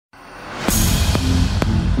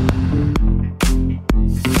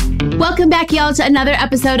Welcome back, y'all, to another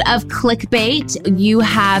episode of Clickbait. You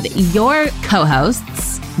have your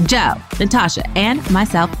co-hosts, Joe, Natasha, and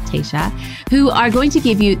myself, Tasha, who are going to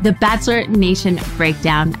give you the Bachelor Nation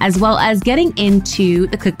breakdown, as well as getting into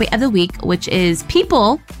the Clickbait of the week, which is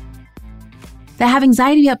people that have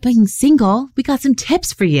anxiety about being single. We got some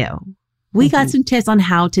tips for you. We got some tips on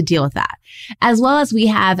how to deal with that. As well as we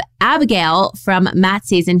have Abigail from Matt's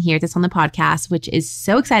season here that's on the podcast, which is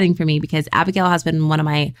so exciting for me because Abigail has been one of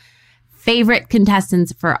my favorite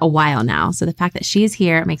contestants for a while now. So the fact that she is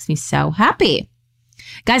here makes me so happy.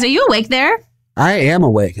 Guys, are you awake there? I am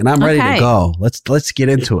awake and I'm ready to go. Let's get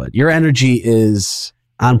into it. Your energy is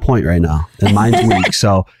on point right now and mine's weak.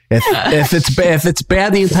 So if it's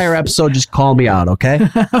bad the entire episode, just call me out, okay?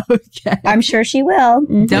 Okay. I'm sure she will.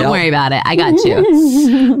 Don't worry about it. I got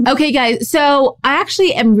you. Okay, guys. So I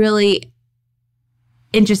actually am really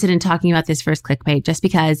interested in talking about this first clickbait just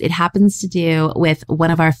because it happens to do with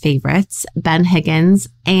one of our favorites, Ben Higgins,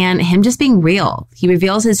 and him just being real. He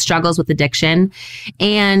reveals his struggles with addiction.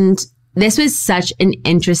 And this was such an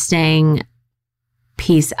interesting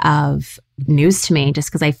piece of news to me just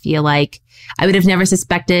because I feel like I would have never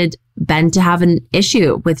suspected Ben to have an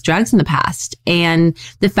issue with drugs in the past. And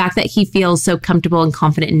the fact that he feels so comfortable and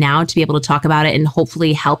confident now to be able to talk about it and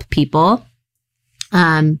hopefully help people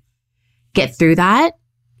get through that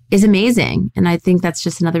is amazing. And I think that's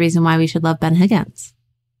just another reason why we should love Ben Higgins.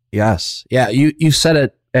 Yes. Yeah. You said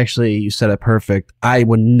it. Actually, you said it perfect. I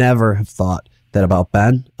would never have thought that about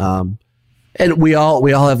Ben. And we all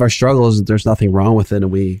have our struggles and there's nothing wrong with it.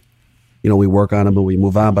 And we work on them and we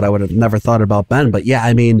move on, but I would have never thought about Ben. But yeah,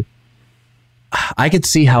 I mean, I could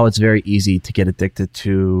see how it's very easy to get addicted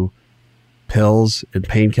to pills and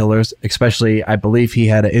painkillers, especially I believe he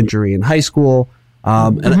had an injury in high school.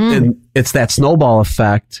 And it's that snowball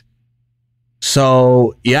effect.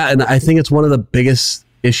 So yeah, and I think it's one of the biggest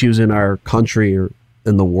issues in our country or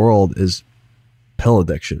in the world is pill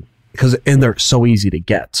addiction and they're so easy to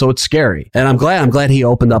get. So it's scary. And I'm glad he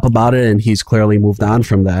opened up about it and he's clearly moved on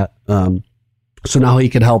from that. So now he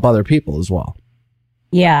can help other people as well.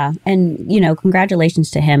 Yeah. And,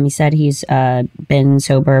 congratulations to him. He said he's been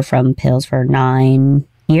sober from pills for 9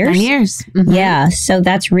 years. 9 years. Mm-hmm. Yeah. So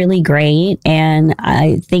that's really great. And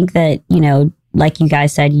I think that, like you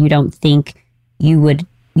guys said, you don't think you would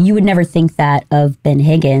never think that of Ben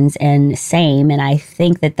Higgins, and same. And I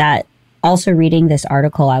think that also reading this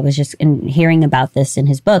article, I was just hearing about this in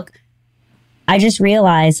his book. I just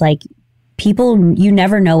realized like people, you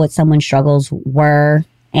never know what someone's struggles were.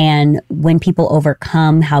 And when people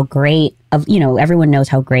overcome how great everyone knows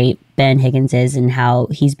how great Ben Higgins is and how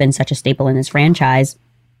he's been such a staple in this franchise.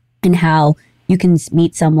 And how you can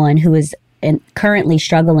meet someone who is currently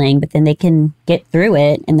struggling, but then they can get through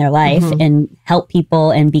it in their life and help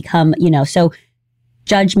people and become, so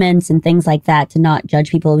judgments and things like that, to not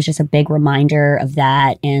judge people. It was just a big reminder of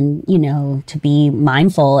that and, to be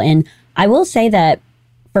mindful. And I will say that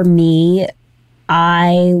for me,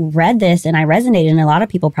 I read this and I resonated, and a lot of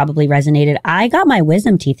people probably resonated. I got my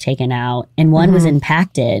wisdom teeth taken out and one was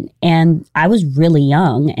impacted, and I was really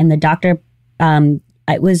young, and the doctor,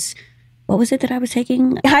 what was it that I was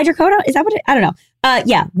taking? Hydrocodone? Is that what I don't know.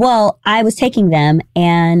 Yeah. Well, I was taking them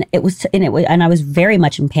and I was very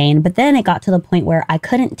much in pain, but then it got to the point where I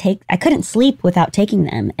couldn't sleep without taking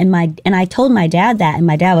them. And I told my dad that, and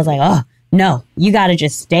my dad was like, "Oh, no, you got to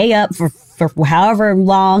just stay up for however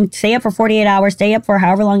long, stay up for 48 hours, stay up for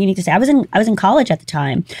however long you need to stay." I was in college at the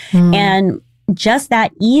time. And just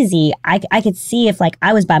that easy, I could see if like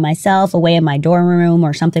I was by myself away in my dorm room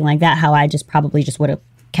or something like that, how I probably would have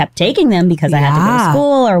kept taking them because I had to go to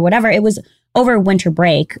school or whatever. It was over winter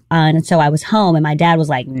break. And so I was home and my dad was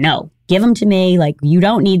like, "No, give them to me. Like, you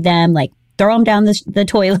don't need them. Like, throw them down the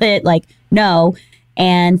toilet. Like, no."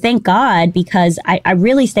 And thank God, because I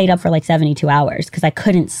really stayed up for like 72 hours because I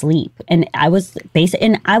couldn't sleep. And I was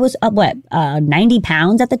up 90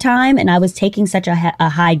 pounds at the time, and I was taking such a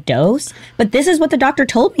high dose. But this is what the doctor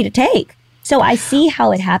told me to take. So I see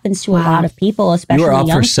how it happens to a lot of people, especially young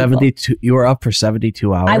people. You were up for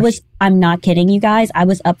 72 hours? I'm not kidding you guys. I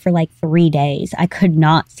was up for like 3 days. I could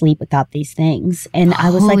not sleep without these things. And I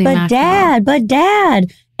was like, but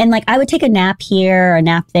dad. And like, I would take a nap here, a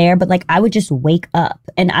nap there, but like, I would just wake up.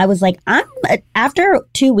 And I was like, after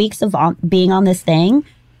 2 weeks of being on this thing,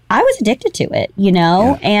 I was addicted to it,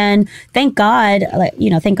 Yeah. And thank God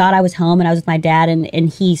I was home and I was with my dad, and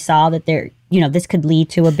he saw that this could lead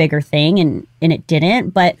to a bigger thing, and it didn't.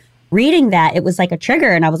 But reading that, it was like a trigger,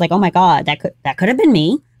 and I was like, oh my God, that could have been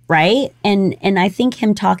me, right? And I think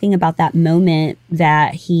him talking about that moment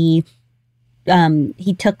that he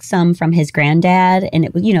he took some from his granddad, and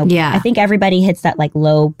it was, I think everybody hits that like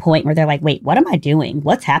low point where they're like, wait, what am I doing?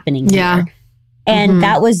 What's happening here? And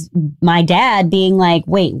that was my dad being like,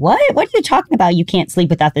 wait, what are you talking about? You can't sleep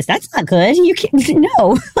without this. That's not good. You can't,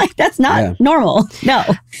 no, like that's not normal. No.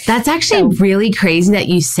 That's actually really crazy that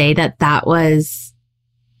you say that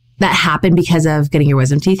happened because of getting your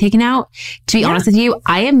wisdom teeth taken out. To be honest with you,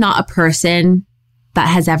 I am not a person that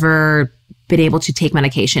has ever been able to take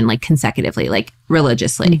medication like consecutively, like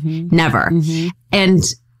religiously. Never. And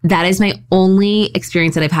that is my only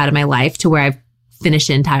experience that I've had in my life to where I've finished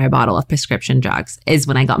an entire bottle of prescription drugs is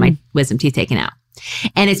when I got my wisdom teeth taken out.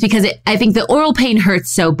 And it's because I think the oral pain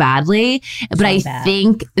hurts so badly, but I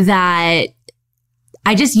think that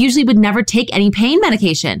I just usually would never take any pain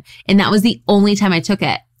medication. And that was the only time I took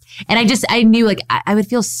it. And I knew like I would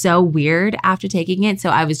feel so weird after taking it.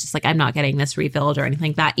 So I was just like, I'm not getting this refilled or anything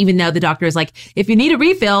like that. Even though the doctor was like, if you need a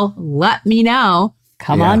refill, let me know.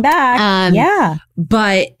 Come on back.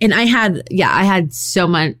 But, and I had so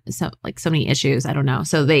many issues. I don't know.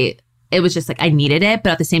 So it was just like, I needed it.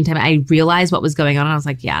 But at the same time, I realized what was going on. And I was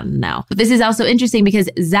like, yeah, no. But this is also interesting because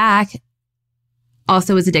Zach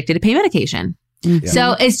also was addicted to pain medication.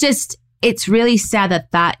 So it's really sad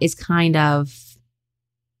that is kind of,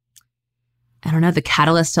 I don't know, the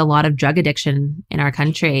catalyst to a lot of drug addiction in our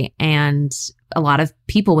country. And a lot of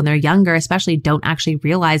people when they're younger, especially, don't actually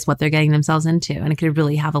realize what they're getting themselves into. And it could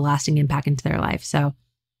really have a lasting impact into their life. So,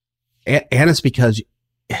 and it's because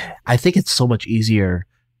I think it's so much easier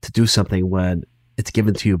to do something when it's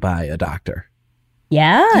given to you by a doctor.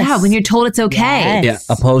 Yeah, when you're told it's okay. Yes.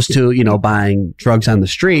 Yeah, opposed to, buying drugs on the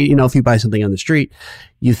street. If you buy something on the street,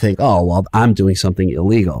 you think, oh, well, I'm doing something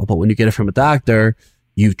illegal. But when you get it from a doctor,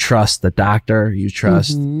 you trust the doctor, you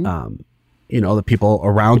trust, the people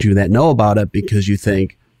around you that know about it because you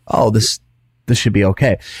think, oh, this should be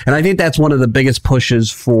okay. And I think that's one of the biggest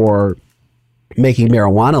pushes for making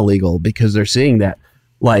marijuana legal because they're seeing that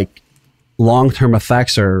like long-term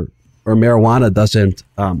effects or marijuana doesn't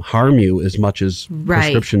harm you as much as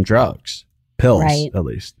prescription drugs, pills, at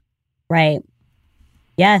least. Right.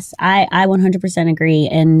 Yes, I 100% agree.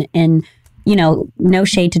 And no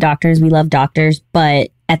shade to doctors. We love doctors. But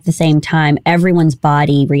at the same time, everyone's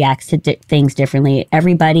body reacts to things differently.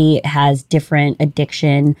 Everybody has different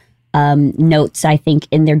addiction notes, I think,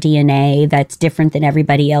 in their DNA that's different than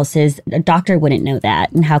everybody else's. A doctor wouldn't know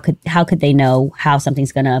that. And how could they know how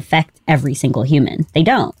something's going to affect every single human? They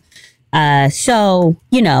don't. So,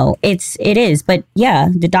 it is. But yeah,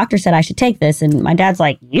 the doctor said I should take this. And my dad's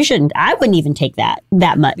like, you shouldn't. I wouldn't even take that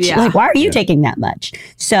much. Yeah. Like, why are you taking that much?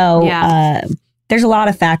 So there's a lot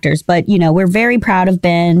of factors. But, we're very proud of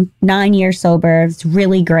Ben. 9 years sober. It's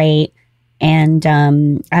really great. And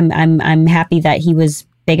I'm happy that he was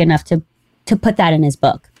big enough to put that in his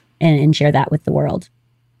book and share that with the world.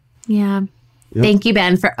 Yeah. Yep. Thank you,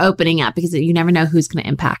 Ben, for opening up because you never know who's going to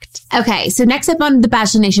impact. Okay, so next up on the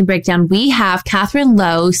Bachelor Nation Breakdown, we have Catherine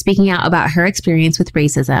Lowe speaking out about her experience with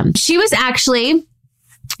racism. She's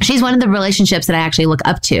one of the relationships that I actually look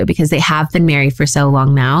up to because they have been married for so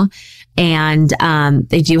long now. And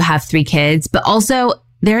they do have 3 kids, but also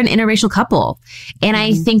they're an interracial couple. And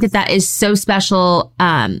I think that is so special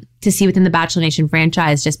to see within the Bachelor Nation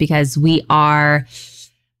franchise just because we are,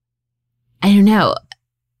 I don't know,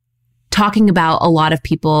 talking about a lot of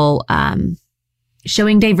people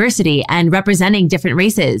showing diversity and representing different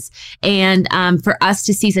races. And for us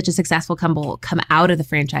to see such a successful couple come out of the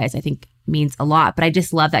franchise, I think means a lot. But I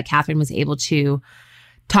just love that Catherine was able to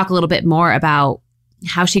talk a little bit more about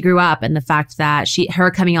how she grew up and the fact that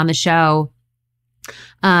her coming on the show,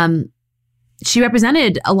 she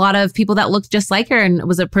represented a lot of people that looked just like her and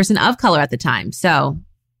was a person of color at the time. So.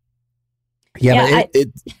 Yeah,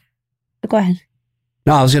 go ahead.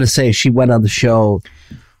 No, I was going to say she went on the show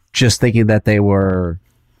just thinking that they were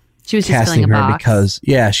casting her because,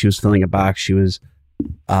 she was filling a box. She was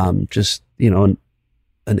just, an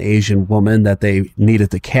Asian woman that they needed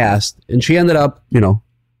to cast. And she ended up,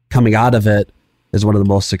 coming out of it as one of the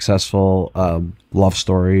most successful love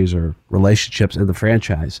stories or relationships in the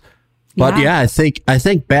franchise. But I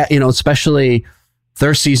think back, especially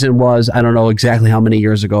their season was, I don't know exactly how many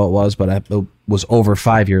years ago it was, but it was over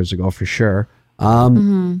 5 years ago for sure.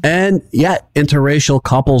 And interracial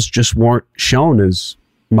couples just weren't shown as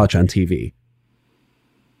much on TV.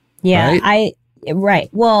 Yeah, right?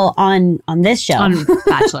 Well, on this show. On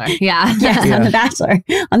Bachelor, yeah. On The Bachelor.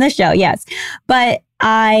 On this show, yes. But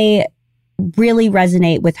I really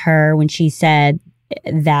resonate with her when she said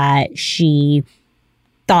that she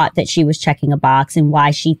thought that she was checking a box and why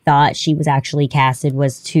she thought she was actually casted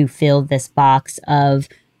was to fill this box of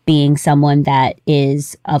being someone that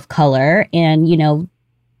is of color and, you know,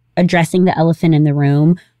 addressing the elephant in the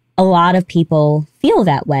room. A lot of people feel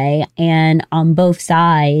that way. And on both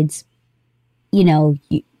sides, you know,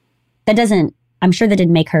 I'm sure that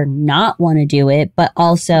didn't make her not want to do it, but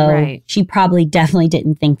also she probably definitely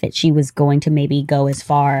didn't think that she was going to maybe go as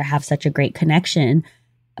far, have such a great connection.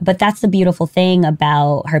 But that's the beautiful thing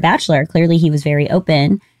about her bachelor. Clearly, he was very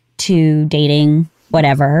open to dating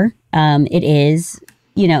whatever it is,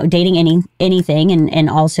 you know, dating anything, and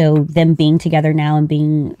also them being together now and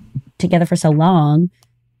being together for so long.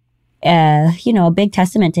 You know, a big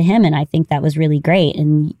testament to him. And I think that was really great.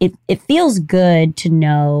 And it feels good to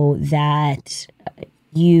know that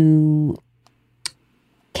you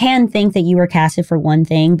can think that you were casted for one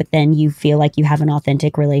thing, but then you feel like you have an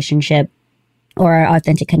authentic relationship or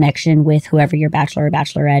authentic connection with whoever your bachelor or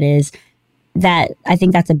bachelorette is. That I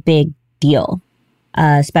think that's a big deal,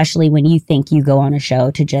 especially when you think you go on a show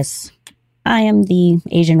to just, I am the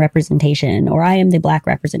Asian representation or I am the Black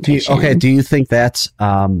representation. Do you think that's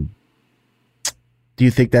do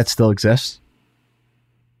you think that still exists?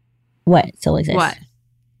 What still exists? What?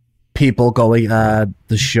 People going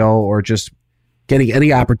the show or just getting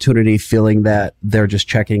any opportunity feeling that they're just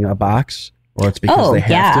checking a box, or it's because they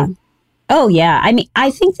have to? Oh, yeah. I mean, I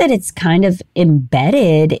think that it's kind of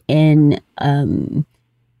embedded in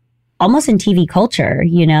almost in TV culture,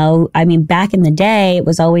 you know. I mean, back in the day, it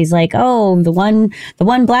was always like, oh, the one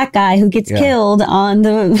Black guy who gets killed on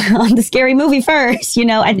the scary movie first, you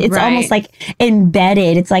know. And it's almost like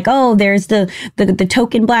embedded. It's like, oh, there's the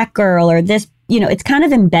token Black girl or this, you know. It's kind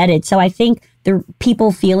of embedded. So I think the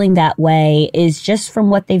people feeling that way is just from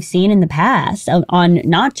what they've seen in the past on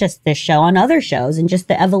not just this show, on other shows, and just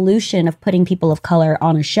the evolution of putting people of color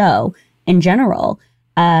on a show in general.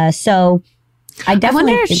 So I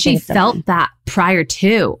definitely wonder if she felt that prior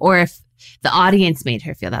to, or if the audience made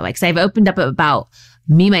her feel that way. Because I've opened up about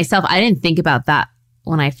me, myself. I didn't think about that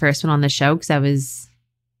when I first went on the show because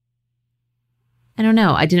I don't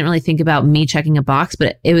know. I didn't really think about me checking a box,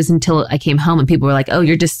 but it was until I came home and people were like, oh,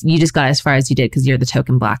 you just got as far as you did because you're the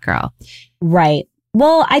token Black girl. Right.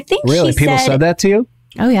 Well, I think really people said that to you?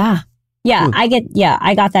 Oh, yeah. Yeah,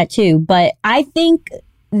 I got that too. But I think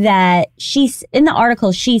that in the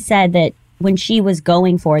article, she said that when she was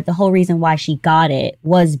going for it, the whole reason why she got it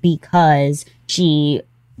was because she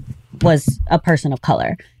was a person of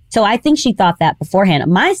color. So I think she thought that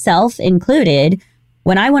beforehand, myself included.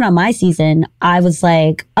 When I went on my season, I was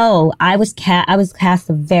like, oh, I was cast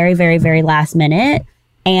the very, very, very last minute.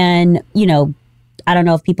 And, you know, I don't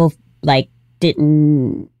know if people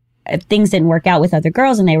if things didn't work out with other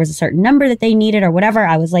girls and there was a certain number that they needed or whatever.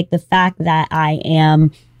 I was like, the fact that I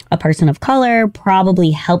am a person of color probably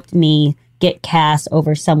helped me get cast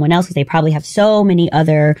over someone else because they probably have so many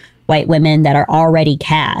other white women that are already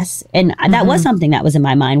cast. And that was something that was in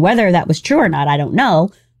my mind. Whether that was true or not, I don't know.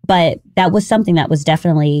 But that was something that was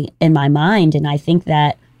definitely in my mind. And I think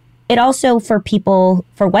that it also for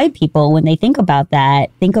white people, when they think about that,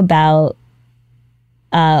 think about,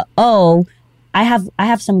 I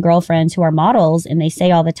have some girlfriends who are models and they say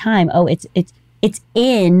all the time, oh, it's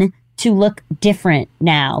in to look different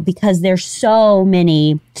now because there's so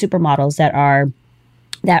many supermodels that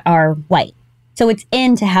are white. So it's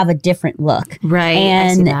in to have a different look. Right. And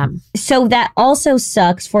I see that. So that also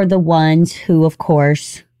sucks for the ones who, of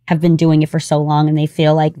course, have been doing it for so long and they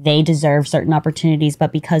feel like they deserve certain opportunities,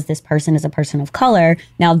 but because this person is a person of color,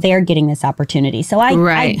 now they're getting this opportunity. So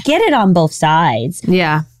I get it on both sides.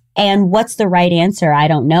 Yeah. And what's the right answer? I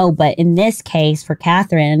don't know. But in this case for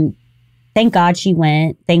Catherine, thank God she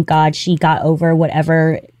went. Thank God she got over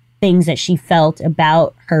whatever things that she felt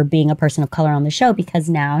about her being a person of color on the show, because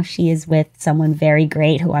now she is with someone very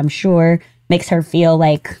great who I'm sure makes her feel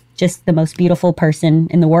like just the most beautiful person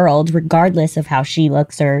in the world, regardless of how she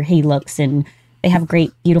looks or he looks. And they have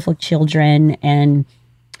great, beautiful children. And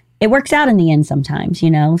it works out in the end sometimes,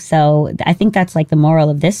 you know? So I think that's like the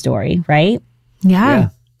moral of this story, right? Yeah.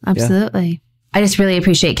 Absolutely. I just really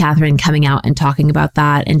appreciate Catherine coming out and talking about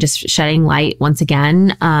that and just shedding light once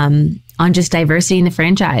again on just diversity in the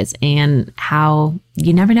franchise and how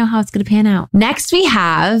you never know how it's going to pan out. Next we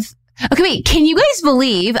have, okay, wait, can you guys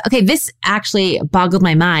believe, okay, this actually boggled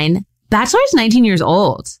my mind. Bachelor's 19 years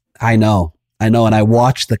old. I know. And I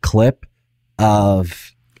watched the clip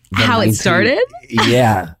of how it started.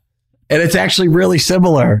 Yeah. And it's actually really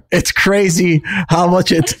similar. It's crazy how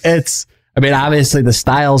much it's, I mean, obviously the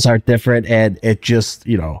styles are different and it just,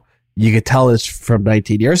 you know, you could tell it's from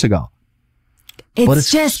 19 years ago.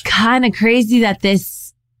 It's just kind of crazy that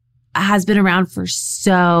this has been around for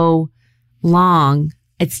so long.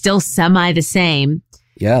 It's still semi the same.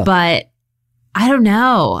 Yeah. But I don't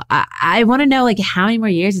know. I want to know like how many more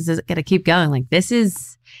years is it going to keep going? Like this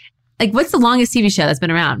is like, what's the longest TV show that's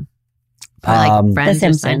been around? Probably like Friends The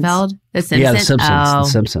or Simpsons. Seinfeld? The Simpsons? Yeah, The Simpsons. Oh, The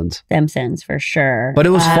Simpsons. Simpsons for sure. But it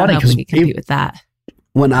was I don't funny know if we because could compete with that.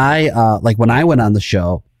 when I went on the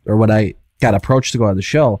show, or when I got approached to go on the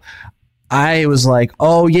show, I was like,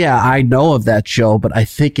 oh yeah, I know of that show, but I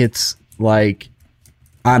think it's like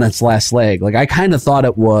on its last leg. Like I kind of thought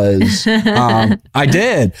it was. I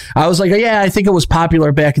did. I was like, yeah, I think it was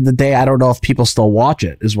popular back in the day. I don't know if people still watch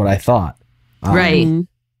it, is what I thought. Right. Mhm.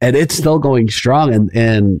 And it's still going strong.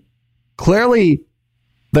 And clearly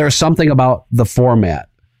there's something about the format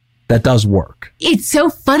that does work. It's so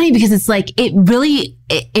funny because it's like it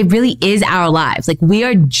really is our lives. Like we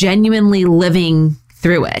are genuinely living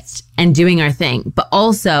through it and doing our thing, but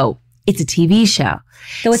also it's a TV show.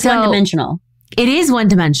 So it's one-dimensional. It is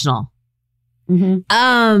one-dimensional.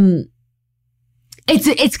 Mm-hmm.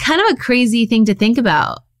 It's kind of a crazy thing to think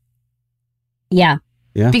about. Yeah.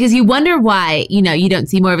 Yeah. Because you wonder why, you know, you don't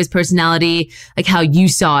see more of his personality, like how you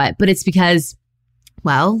saw it, but it's because,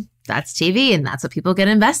 well, that's TV and that's what people get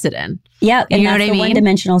invested in. Yeah. And You know that's what I the mean?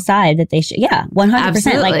 one-dimensional side that they should. Yeah. 100%.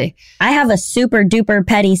 Absolutely. Like I have a super duper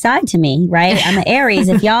petty side to me, right? I'm an Aries.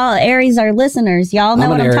 If y'all Aries are listeners, y'all know I'm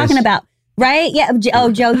what an I'm Aries. talking about. Right? Yeah.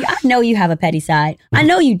 Oh, Joe, I know you have a petty side. I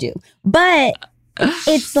know you do. But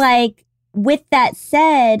it's like, with that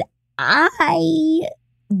said, they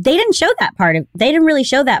didn't really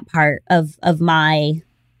show that part of my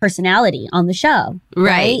personality on the show.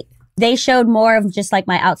 Right. They showed more of just like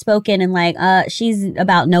my outspoken and like, she's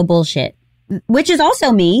about no bullshit, which is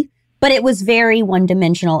also me, but it was very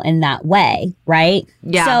one-dimensional in that way. Right.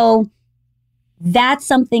 Yeah. So that's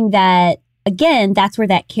something that, again, that's where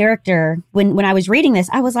that character, when I was reading this,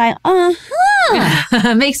 I was like,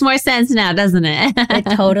 Makes more sense now, doesn't it? it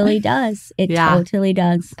totally does. It Yeah. totally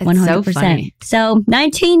does. It's 100%. so funny. So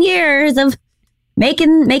 19 years of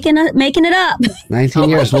making it up. 19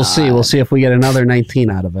 years. We'll see. We'll see if we get another 19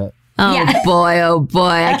 out of it. Oh Yeah. boy.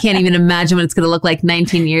 I can't even imagine what it's going to look like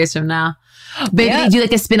 19 years from now. Maybe Yeah. they do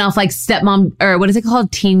like a spin-off like Stepmom, or what is it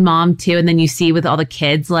called? Teen Mom too. And then you see with all the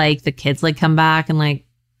kids, like the kids like come back and like,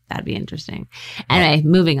 that'd be interesting. Anyway,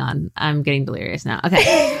 moving on. I'm getting delirious now.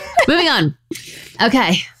 Okay. Moving on.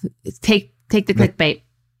 Okay. Take the clickbait.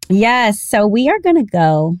 Yes. So we are going to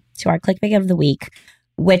go to our clickbait of the week,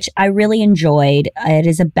 which I really enjoyed. It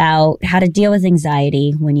is about how to deal with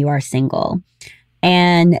anxiety when you are single.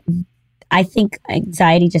 And I think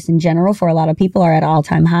anxiety just in general for a lot of people are at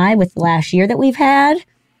all-time high with the last year that we've had.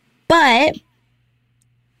 But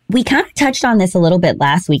we kind of touched on this a little bit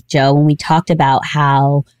last week, Joe, when we talked about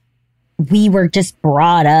how we were just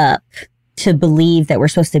brought up to believe that we're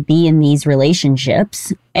supposed to be in these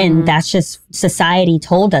relationships. And that's just society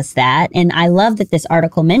told us that. And I love that this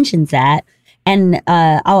article mentions that. And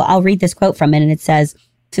I'll read this quote from it. And it says,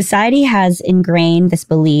 society has ingrained this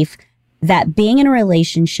belief that being in a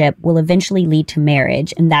relationship will eventually lead to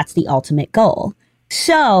marriage. And that's the ultimate goal.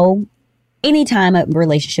 So anytime a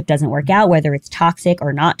relationship doesn't work out, whether it's toxic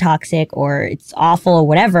or not toxic, or it's awful or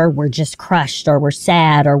whatever, we're just crushed or we're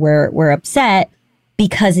sad or we're upset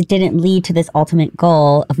because it didn't lead to this ultimate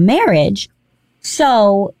goal of marriage.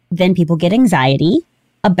 So then people get anxiety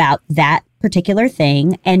about that particular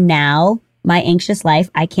thing. And now my anxious life,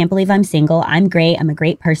 I can't believe I'm single. I'm great. I'm a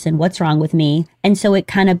great person. What's wrong with me? And so it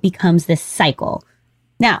kind of becomes this cycle.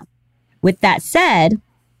 Now, with that said,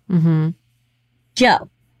 Joe,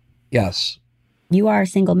 Yes, you are a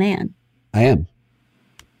single man. I am.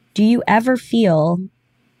 Do you ever feel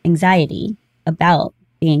anxiety about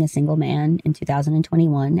being a single man in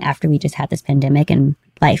 2021 after we just had this pandemic and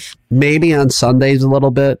life? Maybe on Sundays a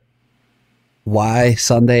little bit. Why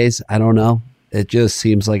Sundays? I don't know. It just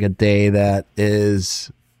seems like a day that is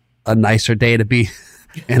a nicer day to be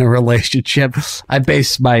in a relationship. I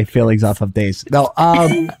base my feelings off of days. No,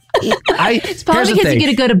 It's probably because you get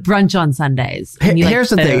to go to brunch on Sundays. and you like Here's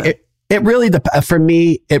the food. thing. It really for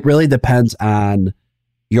me, it really depends on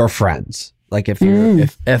your friends. Like if you're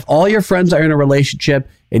if all your friends are in a relationship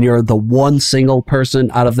and you're the one single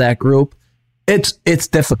person out of that group, it's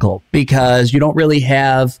difficult because you don't really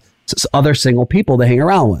have other single people to hang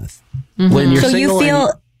around with. When you're So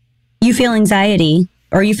single, you feel anxiety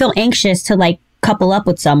or you feel anxious to like couple up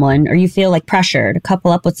with someone, or you feel like pressure to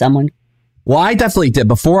couple up with someone. well, I definitely did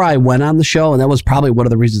before I went on the show, and that was probably one of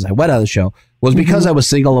the reasons I went on the show was because I was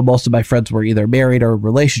single and most of my friends were either married or in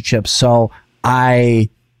relationships. So I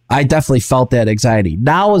definitely felt that anxiety.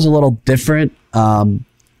 Now is a little different. I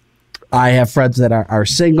have friends that are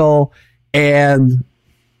single, and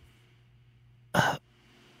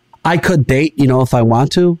I could date, if I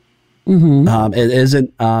want to, It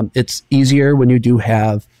isn't. It's easier when you do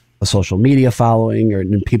have a social media following, or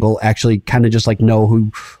people actually kind of just like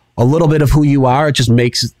know a little bit of who you are. It just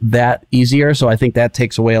makes that easier. So I think that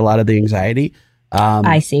takes away a lot of the anxiety.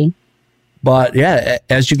 I see. But yeah,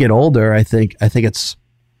 as you get older, I think it's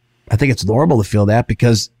normal to feel that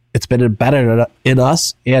because it's been embedded in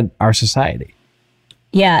us and our society.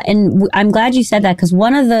 Yeah, and I'm glad you said that, because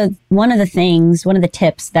one of the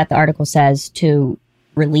tips that the article says to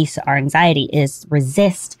release our anxiety is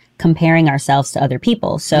resist comparing ourselves to other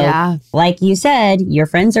people. So like you said, your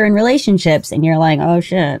friends are in relationships and you're like, oh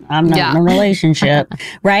shit, I'm not in a relationship.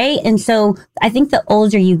 Right. And so I think the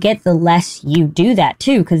older you get, the less you do that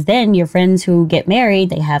too. Because then your friends who get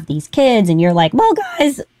married, they have these kids and you're like, well,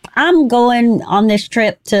 guys, I'm going on this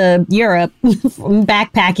trip to Europe,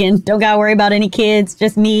 backpacking. Don't gotta worry about any kids,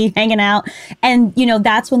 just me hanging out. And,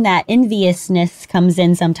 that's when that enviousness comes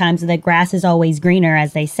in sometimes. The grass is always greener,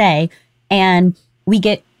 as they say. And we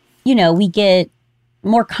get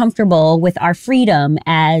more comfortable with our freedom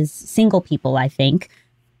as single people, I think.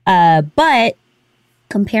 But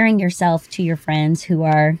comparing yourself to your friends who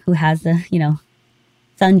has the,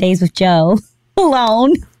 Sundays with Joe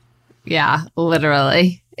alone. Yeah,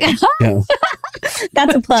 literally. Yeah.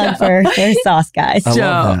 That's a plug for Sauce, guys.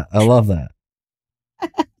 I love that.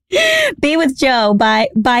 Be with Joe,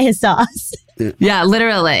 buy his sauce. Yeah,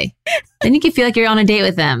 literally. Then you can feel like you're on a date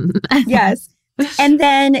with them. Yes. And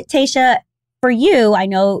then, Tasha, for you, I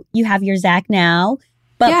know you have your Zach now,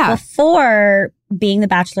 but before being the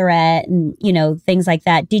Bachelorette and, things like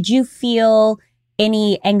that, did you feel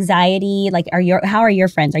any anxiety? Like, how are your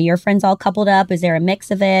friends? Are your friends all coupled up? Is there a mix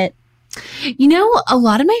of it? A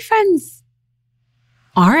lot of my friends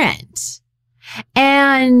aren't.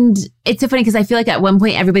 And it's so funny because I feel like at one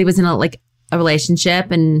point everybody was in a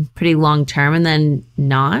relationship and pretty long term and then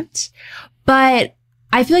not. But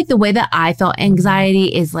I feel like the way that I felt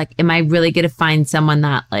anxiety is like, am I really going to find someone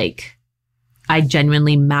that like I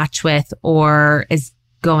genuinely match with or is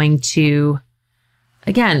going to,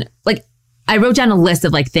 again, like I wrote down a list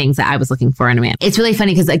of like things that I was looking for in a man. It's really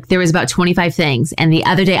funny because like there was about 25 things. And the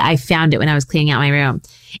other day I found it when I was cleaning out my room.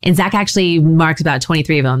 And Zach actually marked about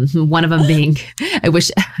 23 of them. One of them being,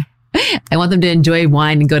 I want them to enjoy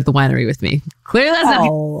wine and go to the winery with me. Clearly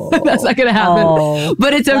that's not going to happen,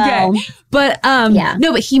 but it's okay. Well, but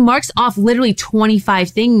no, but he marks off literally 25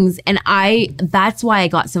 things. And that's why I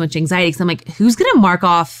got so much anxiety. Because I'm like, who's going to mark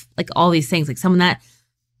off like all these things? Like someone that,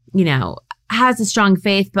 has a strong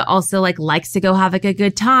faith, but also like likes to go have like a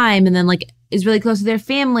good time. And then like is really close to their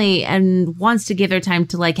family and wants to give their time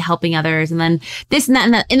to like helping others. And then this and that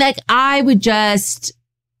and that. And like, I would just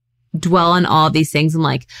dwell on all of these things. I'm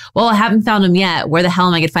like, well, I haven't found him yet. Where the hell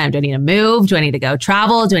am I going to find him? Do I need to move? Do I need to go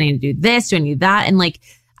travel? Do I need to do this? Do I need that? And like,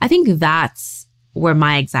 I think that's where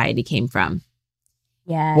my anxiety came from.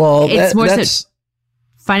 Yeah. Well, it's more so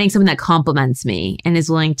finding someone that compliments me and is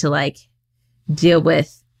willing to like deal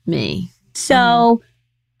with me. So,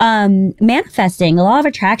 manifesting, a law of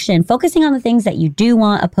attraction, focusing on the things that you do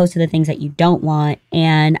want opposed to the things that you don't want.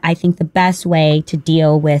 And I think the best way to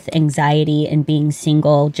deal with anxiety and being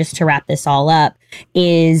single, just to wrap this all up,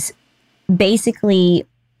 is basically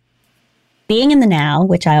being in the now,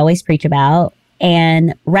 which I always preach about,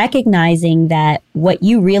 and recognizing that what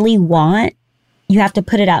you really want, you have to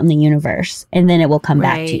put it out in the universe and then it will come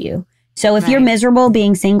back to you. So if you're miserable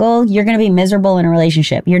being single, you're going to be miserable in a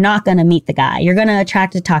relationship. You're not going to meet the guy. You're going to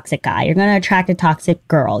attract a toxic guy. You're going to attract a toxic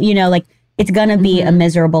girl. Like it's going to be a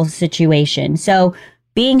miserable situation. So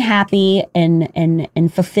being happy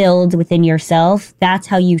and fulfilled within yourself, that's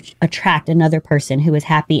how you attract another person who is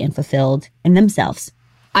happy and fulfilled in themselves.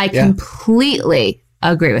 I completely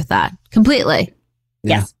agree with that. Completely.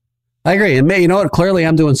 Yeah. Yes. I agree. And you know what? Clearly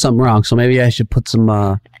I'm doing something wrong. So maybe I should put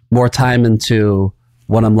some more time into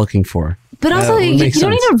what I'm looking for. But also, you don't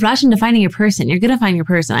need to rush into finding your person. You're going to find your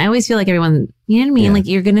person. I always feel like everyone, you know what I mean? Yeah. Like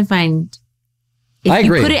you're going to find, if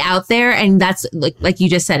you put it out there and that's like you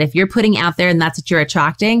just said, if you're putting out there and that's what you're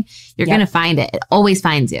attracting, you're going to find it. It always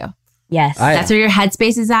finds you. Yes. That's where your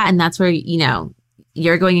headspace is at. And that's where,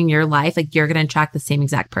 you're going in your life. Like you're going to attract the same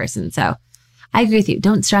exact person. So I agree with you.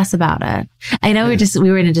 Don't stress about it. I know we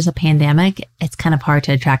were in just a pandemic. It's kind of hard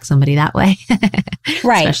to attract somebody that way.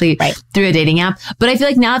 Right. Especially through a dating app. But I feel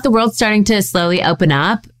like now that the world's starting to slowly open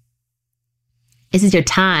up, this is your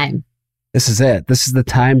time. This is it. This is the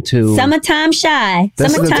time to... Summertime shy.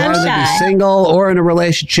 This is the time to be single or in a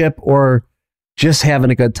relationship or just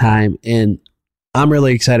having a good time. And I'm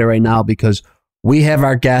really excited right now because we have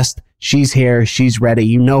our guest. She's here. She's ready.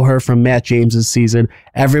 You know her from Matt James's season.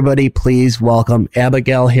 Everybody, please welcome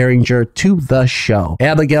Abigail Heringer to the show.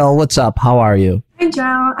 Abigail, what's up? How are you? Hi,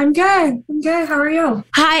 Joe. I'm good. How are you?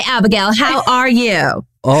 Hi, Abigail. How are you?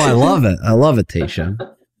 Oh, I love it. I love it, Tasha.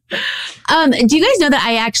 Do you guys know that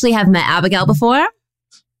I actually have met Abigail before?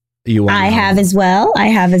 I have as well.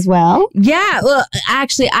 Yeah. Well,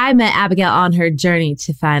 actually, I met Abigail on her journey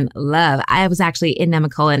to find love. I was actually in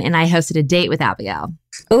Nemacolin and I hosted a date with Abigail.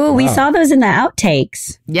 Oh, we saw those in the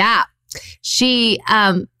outtakes. Yeah. She,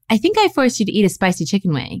 I think I forced you to eat a spicy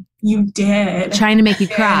chicken wing. You did. Trying to make you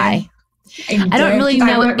cry. I don't really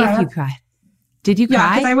know if you cried. Did you cry?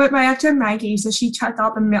 Yeah, because I went right after Maggie, so she checked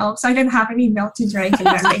all the milk. So I didn't have any milk to drink, and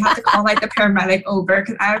then they had to call like the paramedic over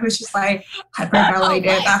because I was just like hyperventilated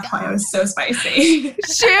at that point. It was so spicy.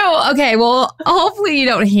 Shoot. Okay. Well, hopefully you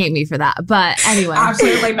don't hate me for that. But anyway,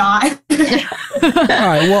 Absolutely not. All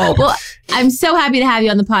right. Well, I'm so happy to have you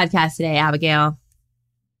on the podcast today, Abigail.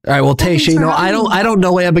 All right, well, Tasha, I don't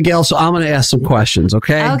know Abigail, so I'm going to ask some questions,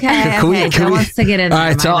 okay? Okay. Joe wants to get in. All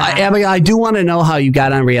right, so Abigail, I do want to know how you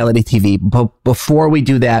got on reality TV, but before we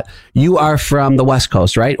do that, you are from the West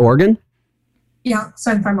Coast, right? Oregon? Yeah, so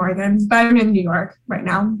I'm from Oregon, but I'm in New York right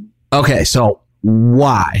now. Okay, so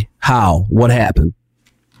why? How? What happened?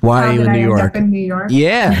 Why are you in New York? Up in New York?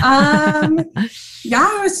 Yeah.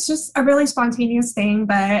 Yeah, it was just a really spontaneous thing,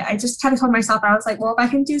 but I just kind of told myself, I was like, well, if I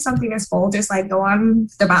can do something as bold as like go on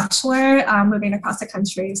The Bachelor, moving across the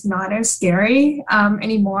country is not as scary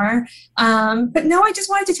anymore. But no, I just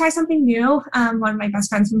wanted to try something new. One of my best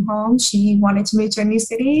friends from home, she wanted to move to a new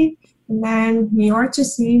city. And then New York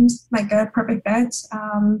just seemed like a perfect fit. It's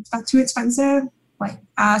not too expensive, like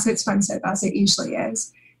as expensive as it usually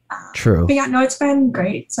is. True. But yeah, no, it's been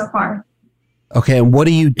great so far. Okay, and what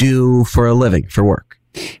do you do for a living, for work?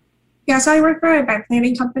 Yeah, so I work for an event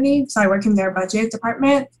planning company. So I work in their budget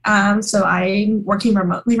department. So I'm working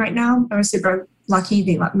remotely right now. I was super lucky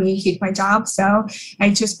they let me keep my job. So I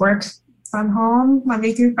just work from home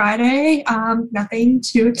Monday through Friday. Nothing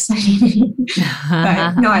too exciting.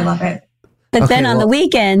 But no, I love it. But then on the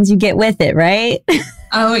weekends, you get with it, right?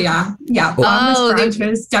 Oh, yeah. Yeah. This brunch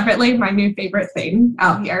is definitely my new favorite thing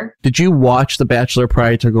out here. Did you watch The Bachelor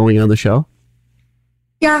prior to going on the show?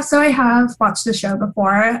 Yeah, so I have watched the show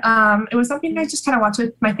before. It was something I just kind of watched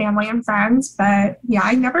with my family and friends. But yeah,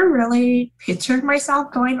 I never really pictured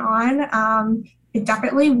myself going on. It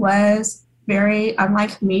definitely was very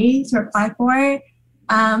unlike me to apply for it.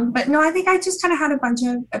 But no, I think I just kind of had a bunch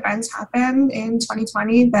of events happen in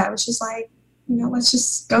 2020 that was just like, let's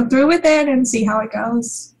just go through with it and see how it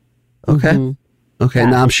goes. Okay. Mm-hmm. Okay.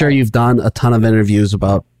 Yeah. Now, I'm sure you've done a ton of interviews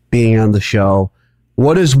about being on the show.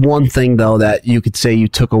 What is one thing, though, that you could say you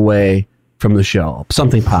took away from the show?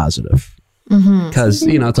 Something positive. Because,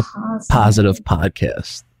 it's a positive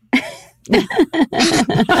podcast.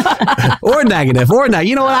 or negative.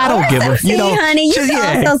 You know what? I don't give a See, honey, you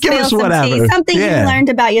can also give us some whatever. Tea. Something you learned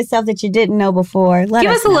about yourself that you didn't know before. Give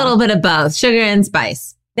us a little bit of both, sugar and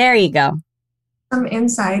spice. There you go. Some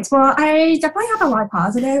insights. Well, I definitely have a lot of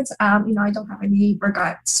positives. I don't have any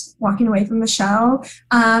regrets walking away from the show.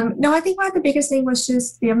 No, I think one of the biggest thing was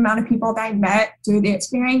just the amount of people that I met through the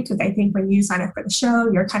experience. Because I think when you sign up for the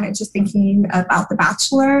show, you're kind of just thinking about The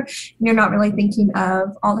Bachelor. And you're not really thinking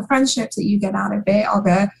of all the friendships that you get out of it, all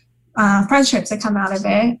the friendships that come out of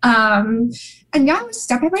it. And yeah, it was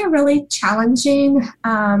definitely a really challenging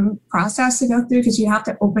process to go through because you have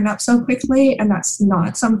to open up so quickly. And that's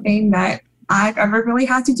not something that I've ever really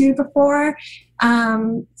had to do before.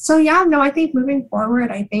 So yeah, no, I think moving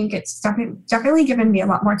forward, I think it's definitely given me a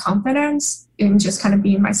lot more confidence in just kind of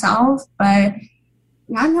being myself. But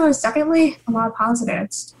yeah, no, it's definitely a lot of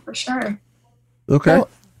positives for sure. Okay. So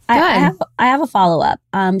I have a follow-up.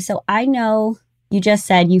 So I know you just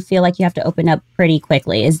said you feel like you have to open up pretty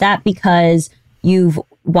quickly. Is that because you've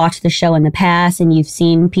watched the show in the past and you've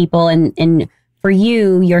seen people and for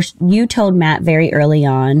you told Matt very early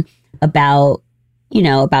on about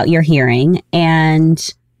your hearing,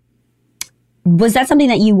 and was that something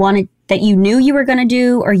that you knew you were going to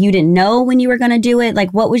do, or you didn't know when you were going to do it? Like,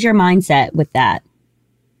 what was your mindset with that?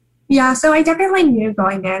 Yeah, so I definitely knew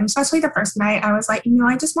going in, especially the first night, I was like,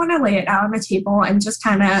 I just want to lay it out on the table and just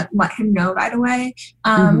kind of let him know right away.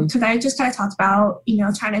 Because I just kind of talked about,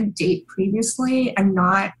 trying to date previously and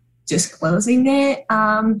not disclosing it.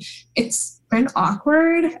 It's been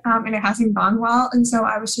awkward and it hasn't gone well. And so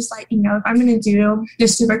I was just like, if I'm going to do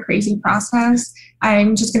this super crazy process,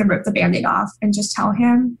 I'm just going to rip the Band-Aid off and just tell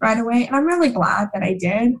him right away. And I'm really glad that I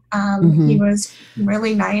did. He was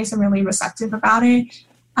really nice and really receptive about it.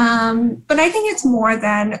 But I think it's more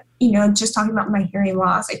than, just talking about my hearing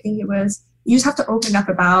loss. I think it was you just have to open up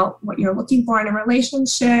about what you're looking for in a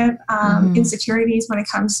relationship, insecurities when it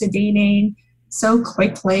comes to dating so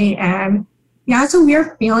quickly. And yeah, it's a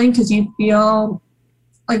weird feeling because you feel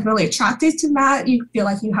like really attracted to Matt. You feel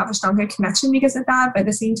like you have a stronger connection because of that. But at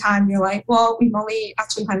the same time, you're like, well, we've only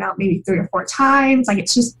actually hung out maybe 3 or 4 times. Like,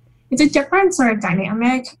 it's a different sort of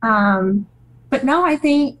dynamic. But no, I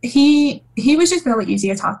think he was just really easy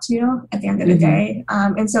to talk to at the end of the day.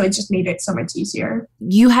 And so it just made it so much easier.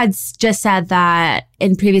 You had just said that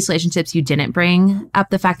in previous relationships, you didn't bring up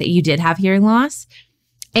the fact that you did have hearing loss.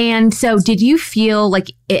 And so did you feel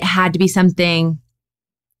like it had to be something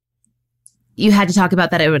you had to talk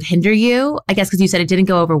about, that it would hinder you? I guess because you said it didn't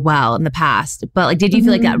go over well in the past. But like, did you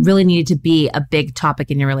feel like that really needed to be a big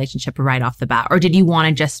topic in your relationship right off the bat? Or did you want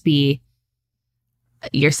to just be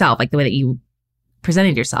yourself, like the way that you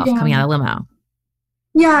presented yourself coming out of limo?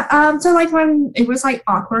 Yeah. So like when it was like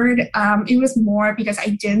awkward, it was more because I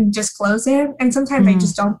didn't disclose it. And sometimes I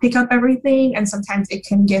just don't pick up everything. And sometimes it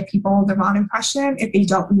can give people the wrong impression if they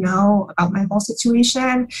don't know about my whole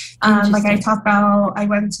situation. Like I talked about, I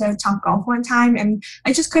went to Top Golf one time and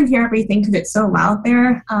I just couldn't hear everything because it's so loud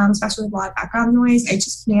there, especially with a lot of background noise. I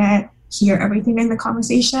just can't hear everything in the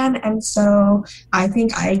conversation. And so I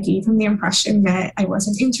think I gave him the impression that I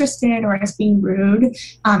wasn't interested or I was being rude.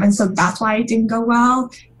 And so that's why it didn't go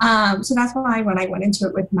well. So that's why when I went into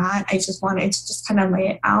it with Matt, I just wanted to just kind of lay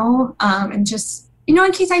it out and just, in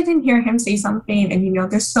case I didn't hear him say something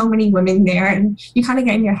and, there's so many women there and you kind of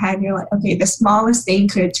get in your head and you're like, okay, the smallest thing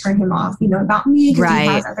could turn him off, about me because he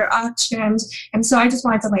has other options. And so I just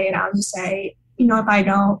wanted to lay it out and just say, if I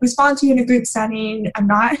don't respond to you in a group setting, I'm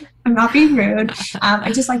not being rude.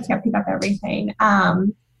 I just can't pick up everything.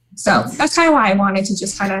 So that's kind of why I wanted to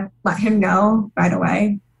just kind of let him know right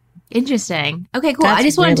away. Interesting. Okay, cool. I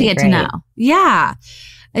just wanted to get to know. Yeah.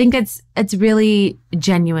 I think it's really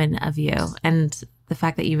genuine of you. And the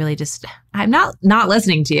fact that you really I'm not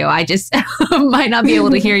listening to you. I just might not be able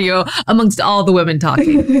to hear you amongst all the women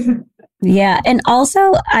talking. Yeah. And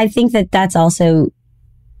also, I think that's also,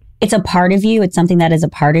 it's a part of you. It's something that is a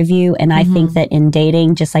part of you. And I think that in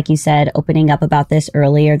dating, just like you said, opening up about this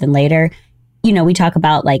earlier than later, we talk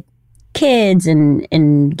about like kids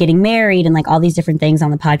and getting married and like all these different things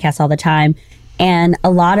on the podcast all the time. And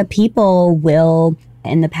a lot of people will,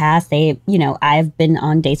 in the past, I've been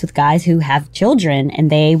on dates with guys who have children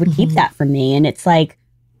and they would keep that from me. And it's like,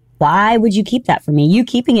 why would you keep that from me? You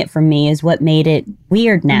keeping it from me is what made it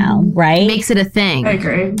weird now, right? Makes it a thing. I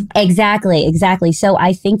agree. Exactly. So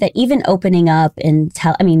I think that even opening up and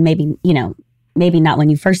maybe not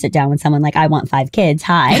when you first sit down with someone like, I want 5 kids.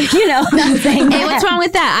 Hi. Not saying hey, what's wrong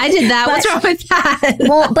with that? I did that. What's wrong with that?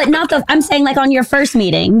 Well, but I'm saying like on your first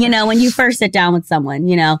meeting, when you first sit down with someone,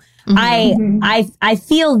 I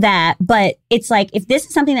feel that, but it's like, if this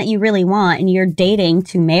is something that you really want and you're dating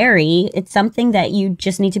to marry, it's something that you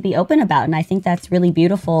just need to be open about. And I think that's really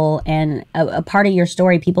beautiful. And a part of your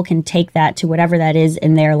story, people can take that to whatever that is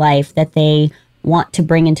in their life that they want to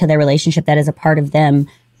bring into their relationship that is a part of them.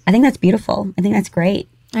 I think that's beautiful. I think that's great.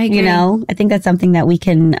 I agree. I think that's something that we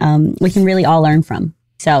can really all learn from.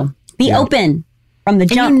 So be open from the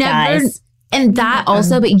jump, guys. And that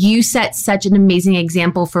also, but you set such an amazing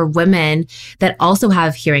example for women that also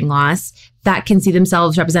have hearing loss that can see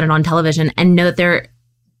themselves represented on television and know that they're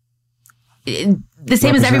the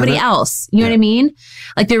same as everybody else. You know what I mean?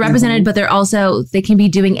 Like they're represented, but they can be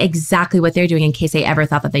doing exactly what they're doing in case they ever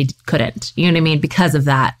thought that they couldn't. You know what I mean? Because of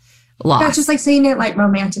that loss. That's just like seeing it like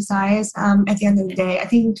romanticized at the end of the day. I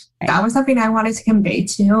think that was something I wanted to convey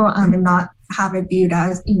too, and not have it viewed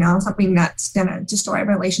as, something that's going to destroy a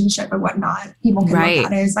relationship or whatnot. People can look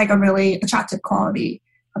at it as like a really attractive quality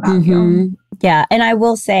about you. Yeah. And I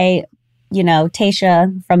will say,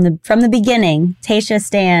 Tasha, from the beginning, Tasha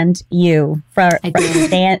stand you.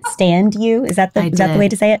 Stand you? Is that the way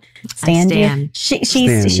to say it? Stand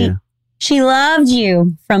you? She loved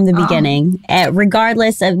you from the beginning,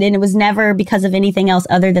 regardless of, and it was never because of anything else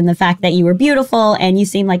other than the fact that you were beautiful and you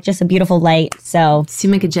seem like just a beautiful light. So you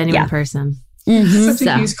seem like a genuine person. Such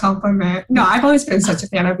a huge compliment. No, I've always been such a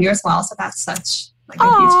fan of you as well. So that's such like a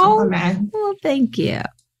huge compliment. Well, thank you.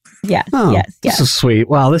 Yes, yes. This is sweet.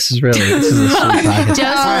 Wow, this is a sweet podcast.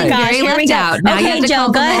 Joe's very left out. Now okay,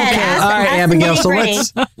 Joe, go ahead. Okay. All right, Abigail. So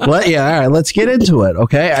let's get into it.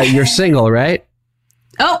 Okay, you're single, right?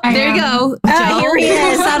 Oh, there you go. Here he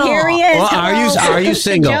is. Here he is. Well, are you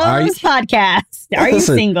single? Joe's podcast. Are you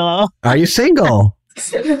single? Are you single?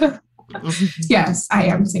 Yes, I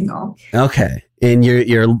am single. Okay. And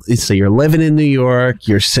you're living in New York,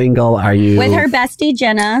 you're single. Are you with her bestie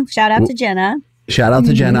Jenna? Shout out to Jenna. Shout out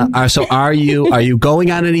to Jenna. So are you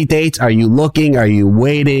going on any dates? Are you looking? Are you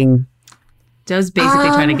waiting? Joe's basically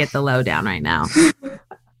trying to get the lowdown right now.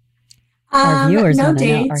 Our viewers no wanna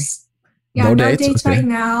know. dates. Yeah, No no dates? dates Okay. right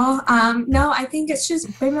now. No, I think it's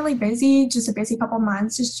just been really busy, just a busy couple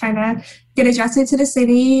months, just trying to get adjusted to the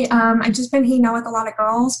city. I've just been hanging out with a lot of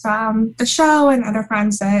girls from the show and other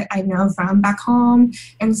friends that I know from back home.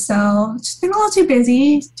 And so just been a little too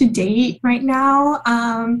busy to date right now.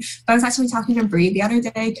 But I was actually talking to Bree the other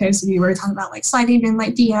day because we were talking about like sliding in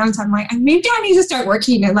like DMs. I'm like, maybe I need to start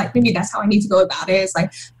working and like maybe that's how I need to go about it. It's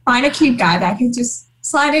like find a cute guy that can just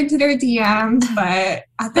slide into their DMs, but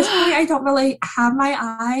at this point, I don't really have my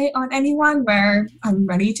eye on anyone where I'm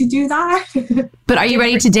ready to do that. But are you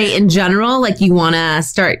ready to date in general? Like you want to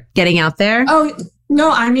start getting out there? Oh, no,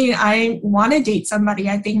 I mean, I want to date somebody.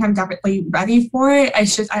 I think I'm definitely ready for it. I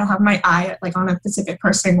don't have my eye like on a specific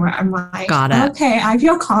person where I'm like, Got it. Okay, I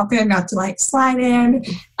feel confident enough to like slide in.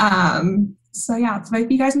 So yeah, so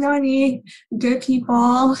if you guys know any good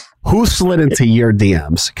people, Who slid into your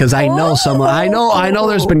DMs? Because I know someone. I know.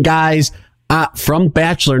 There's been guys from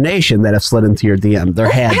Bachelor Nation that have slid into your DM. There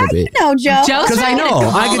had to be. No, Joe. Joe's Because I trying to know.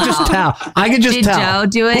 I call could just out. tell. I could just Did tell. Joe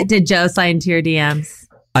do it? Did Joe slide into your DMs?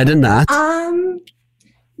 I did not.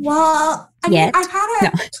 well, I mean, Yet? I've had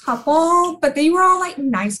a couple, but they were all like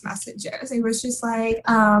nice messages. It was just like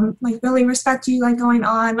really respect you, like going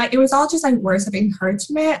on. Like it was all just like words of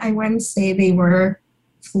encouragement. I wouldn't say they were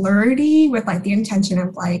flirty with like the intention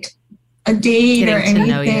of like a date or Getting to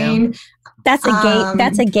know you. anything. That's a gate.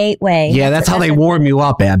 That's a gateway. Yeah, that's how they warm you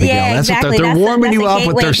up, Abigail. Yeah, that's exactly. what they're That's a- warming that's you a up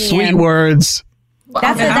with their gateway sweet DM. words.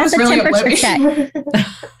 That's And I was a really temperature oblivious.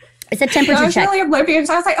 It's a I temperature was check. really oblivious.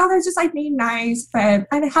 I was like, oh, they're just like being nice, but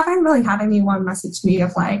I haven't really had anyone message me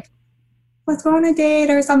of like, let's go on a date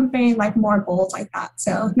or something like more bold like that.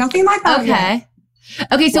 So nothing like that. yet.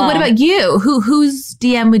 Okay. So what Wow. about you? Whose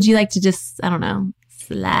DM would you like to just, I don't know,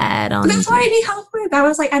 slide on? But that's into? what I need help with. I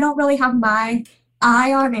was like, I don't really have my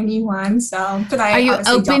eye on anyone. So, but I Are you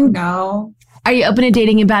honestly open- don't know. Are you open to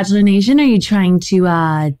dating in Bachelor Nation? Or are you trying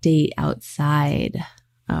to date outside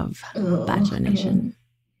of Ooh, Bachelor Nation?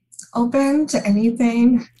 Open to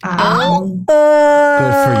anything. Good for you.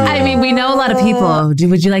 I mean, we know a lot of people.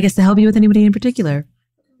 Would you like us to help you with anybody in particular?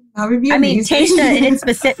 That would be I mean, amazing.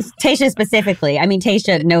 Tasha specifically. I mean,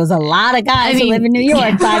 Tasha knows a lot of guys who live in New York,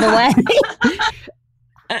 yeah. by the way.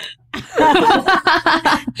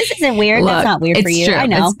 This isn't weird. That's not weird for it's you. true. I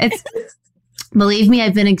know. It's believe me,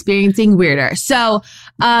 I've been experiencing weirder. So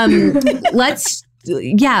let's,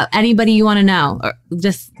 anybody you want to know, or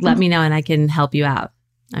just let me know and I can help you out.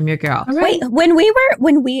 I'm your girl. All right.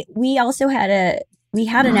 Wait, we also had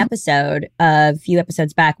an episode a few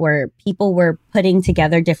episodes back where people were putting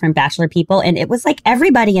together different Bachelor people, and it was like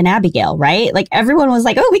everybody in Abigail, right? Like everyone was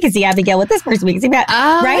like, "Oh, we can see Abigail with this person. We can see that."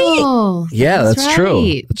 Oh, Yeah, that's true.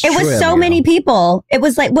 right. That's It was true, so Abigail. many people. It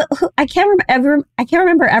was like I can't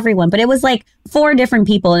remember everyone, but it was like 4 different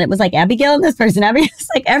people, and it was like Abigail and this person. Abigail. It's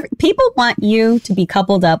like people want you to be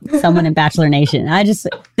coupled up with someone in Bachelor Nation.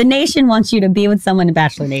 The nation wants you to be with someone in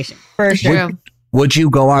Bachelor Nation for sure. True. Would you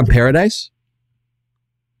go on Paradise?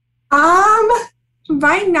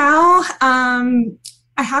 Right now,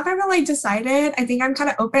 I haven't really decided. I think I'm kind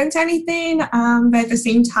of open to anything. But at the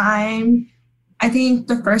same time, I think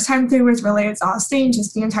the first time through was really exhausting,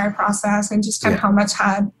 just the entire process and just kind of how much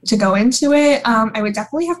had to go into it. I would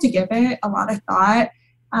definitely have to give it a lot of thought.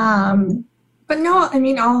 But no, I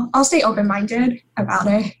mean, I'll stay open-minded about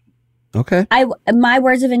it. Okay. My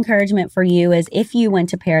words of encouragement for you is if you went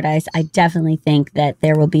to Paradise, I definitely think that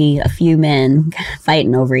there will be a few men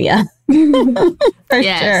fighting over you. For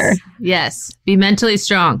Yes. Yes. Be mentally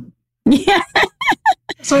strong. sure. Yeah.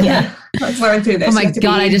 So yeah, let's learn through this. Oh my You have to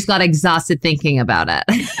God. be- I just got exhausted thinking about it.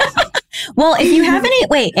 Well, if you have any,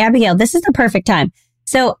 wait, Abigail, this is the perfect time.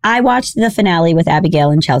 So I watched the finale with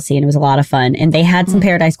Abigail and Chelsea, and it was a lot of fun. And they had some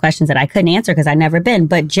Paradise questions that I couldn't answer because I'd never been.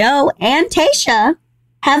 But Joe and Tasha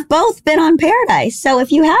have both been on Paradise. So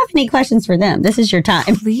if you have any questions for them, this is your time.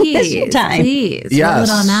 This is your Please. time. Please. Yes.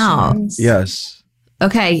 Roll it on out. Yes.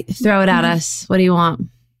 Okay. Throw it at us. What do you want?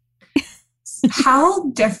 How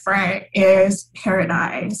different is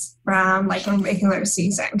Paradise from like a regular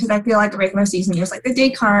season? Because I feel like the regular season, there's like the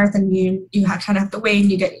day cards and you have kind of have to wait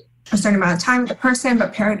and you get a certain amount of time with the person.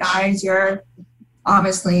 But Paradise, you're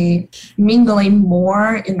obviously mingling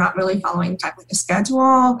more. You're not really following type of the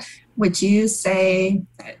schedule. Would you say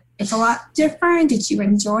that it's a lot different? Did you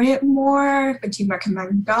enjoy it more? Would you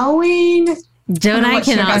recommend going? Joe and I What's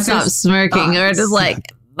your cannot guys' stop smirking. We're just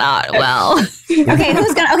like, not well.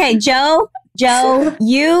 Okay, Joe,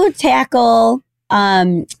 you tackle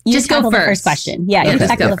Just go tackle the first. first question. Yeah, Yeah, you just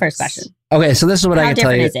tackle go the first first. question. Okay, so this is what How I can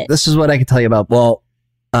tell different you. is it? This is what I can tell you about. Well,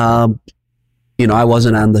 I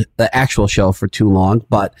wasn't on the actual show for too long,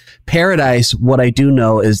 but Paradise, what I do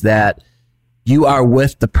know is that you are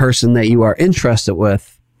with the person that you are interested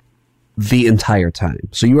with the entire time.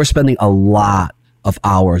 So you are spending a lot of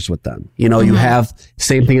hours with them. You have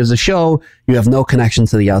same thing as the show. You have no connection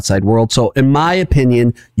to the outside world. So in my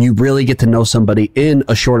opinion, you really get to know somebody in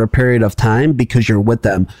a shorter period of time because you're with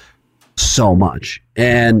them so much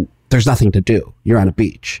and there's nothing to do. You're on a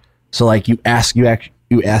beach. So like you ask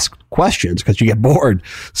questions because you get bored.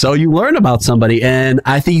 So you learn about somebody, and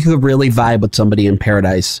I think you could really vibe with somebody in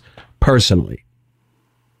Paradise personally.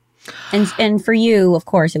 And for you, of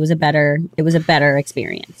course, it was a better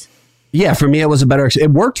experience. Yeah, for me, it was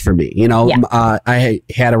it worked for me. I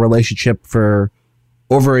had a relationship for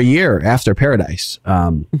over a year after Paradise.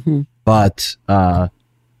 But no,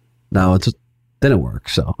 it didn't work.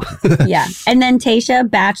 So yeah. And then Tayshia,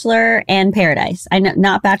 Bachelor and Paradise. I know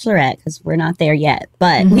not Bachelorette because we're not there yet,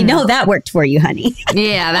 but we know that worked for you, honey.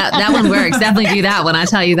 Yeah, that one works. Definitely do that one. I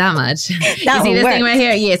tell you that much. That you see this works. thing right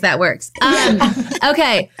here? Yes, that works.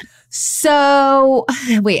 Okay. So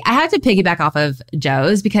wait, I have to piggyback off of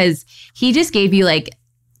Joe's because he just gave you like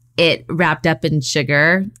it wrapped up in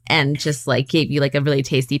sugar and just like gave you like a really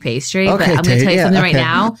tasty pastry. Okay, but I'm going to tell you something right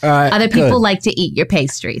now. Other people good. like to eat your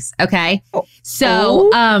pastries. Okay. So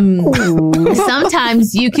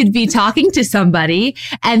sometimes you could be talking to somebody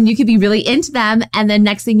and you could be really into them. And then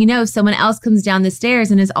next thing you know, someone else comes down the stairs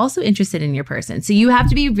and is also interested in your person. So you have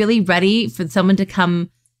to be really ready for someone to come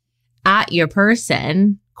at your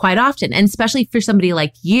person quite often. And especially for somebody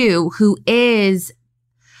like you, who is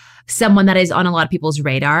someone that is on a lot of people's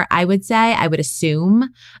radar, I would assume,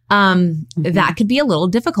 that could be a little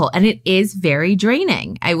difficult. And it is very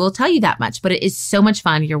draining. I will tell you that much, but it is so much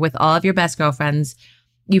fun. You're with all of your best girlfriends.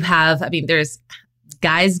 There's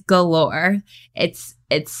guys galore. It's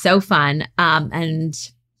so fun. And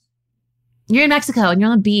you're in Mexico and you're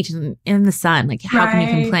on the beach and in the sun. Like, how can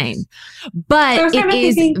you complain? But it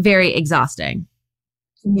is very exhausting.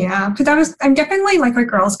 Yeah, because I'm definitely like a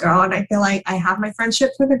girl's girl, and I feel like I have my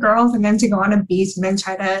friendships with the girls, and then to go on a beach and then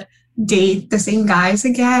try to date the same guys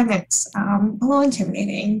again, it's a little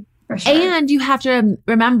intimidating for sure. And you have to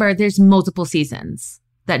remember there's multiple seasons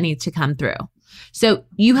that need to come through. So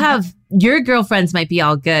you have your girlfriends might be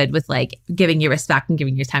all good with like giving you respect and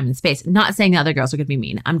giving you time and space. Not saying the other girls are going to be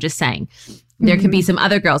mean. I'm just saying there could be some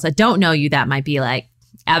other girls that don't know you that might be like,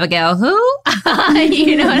 Abigail, who?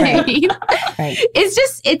 You know what I mean? Right.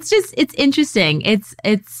 It's interesting. It's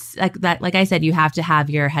like that. Like I said, you have to have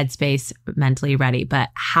your headspace mentally ready, but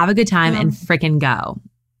have a good time and freaking go.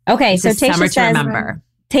 Okay, It's so a summer Tayshia to remember.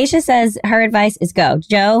 says her advice is go.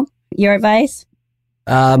 Joe, your advice?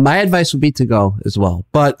 My advice would be to go as well.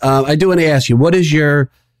 But I do want to ask you, what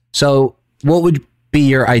would be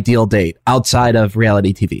your ideal date outside of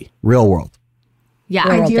reality TV, real world? Yeah.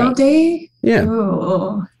 Ideal date? Yeah.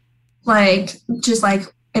 Ooh. Like, just like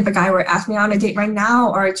if a guy were to ask me on a date right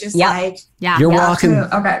now, or just like, Yeah. You're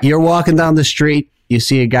walking down the street, you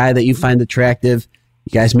see a guy that you find attractive,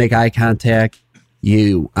 you guys make eye contact,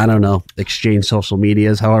 I don't know, exchange social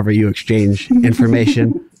medias, however you exchange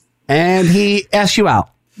information, and he asks you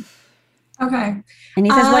out. Okay. And he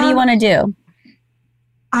says, what do you want to do?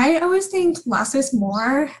 I always think less is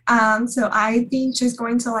more. So I think just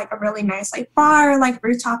going to like a really nice like bar, like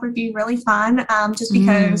rooftop would be really fun. Just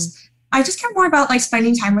because I just care more about like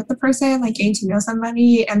spending time with the person, like getting to know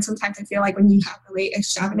somebody. And sometimes I feel like when you have really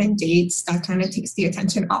extravagant dates, that kind of takes the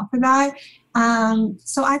attention off of that.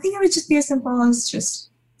 So I think it would just be as simple as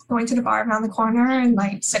just going to the bar around the corner and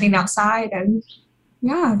like sitting outside and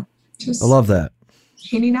just I love that.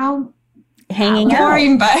 hanging out.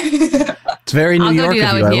 Boring, but it's very New I'll York go do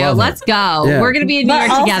that with you. Let's go. Yeah. We're going to be in New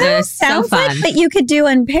York together. So sounds fun. like that you could do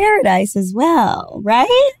in Paradise as well,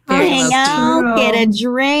 right? Very Hang close out, get a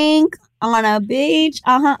drink on a beach.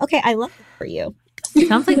 Okay, I love it for you.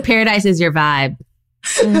 Sounds like Paradise is your vibe.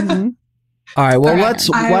 All right, well, Okay,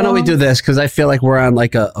 why don't we do this? Because I feel like we're on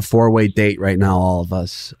like a 4-way date right now, all of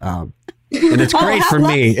us. And it's great for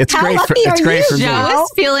me. It's great for me. Joe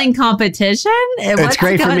is feeling competition. It's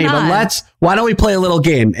great for me. On? But why don't we play a little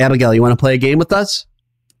game? Abigail, you want to play a game with us?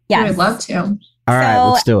 Yeah, I would love to. All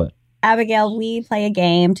right, let's do it. Abigail, we play a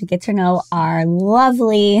game to get to know our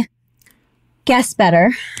lovely guests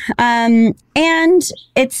better. And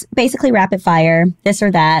it's basically rapid fire, this or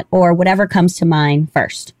that, or whatever comes to mind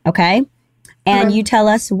first. Okay. And you tell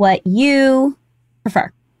us what you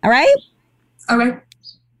prefer. All right. Okay.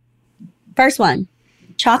 First one,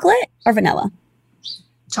 chocolate or vanilla?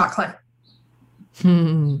 Chocolate.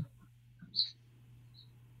 Joe?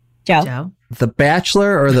 The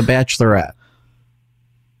Bachelor or The Bachelorette?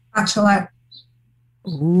 Bachelorette.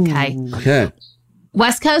 Okay. Okay.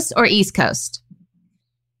 West Coast or East Coast?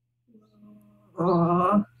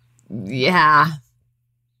 Yeah.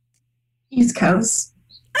 East Coast.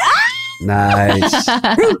 Nice.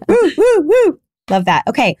 Woo, woo, woo, woo. Love that.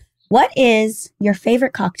 Okay. What is your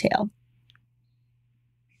favorite cocktail?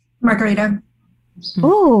 Margarita.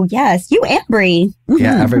 Oh, yes. You and Brie.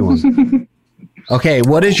 Yeah, everyone. Okay,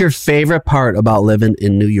 what is your favorite part about living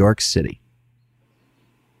in New York City?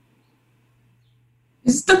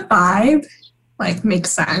 Is the vibe like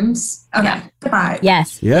makes sense? Okay, Yeah. the vibe.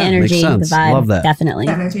 Yes. Yeah, the energy, makes sense. the vibe. Love that. Definitely.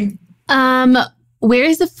 The energy. Where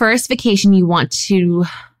is the first vacation you want to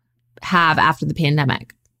have after the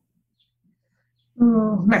pandemic?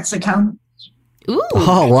 Ooh, Mexico. Ooh.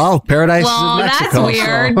 Oh, wow. Paradise Well, is in that's Mexico.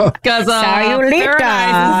 weird because Sayulita.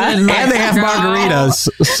 Paradise is in And they have Mexico. margaritas.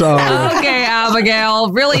 So Okay,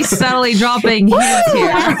 Abigail, really subtly dropping hints here.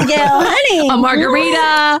 Abigail, honey. A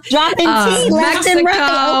margarita. Dropping tea left and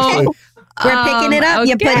right. Okay. We're picking it up.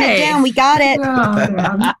 You put it down. We got it.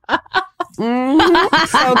 Oh, yeah.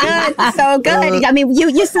 So good. So good. I mean,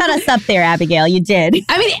 you set us up there, Abigail. You did.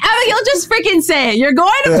 I mean, Abigail, just freaking say it. You're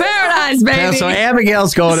going to paradise, Yeah, baby. so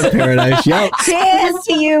Abigail's going to paradise. Yep. Cheers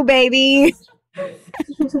to you, baby.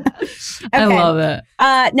 I love it.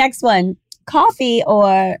 Next one. Coffee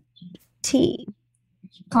or tea?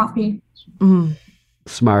 Coffee. Mm.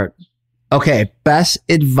 Smart. Okay, best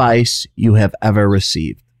advice you have ever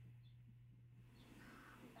received.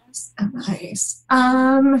 That's nice.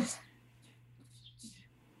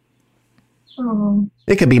 Oh,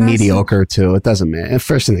 It could be Best- mediocre too. It doesn't matter.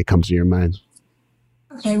 First thing that comes to your mind.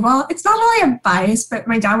 okay. Well, it's not really advice, but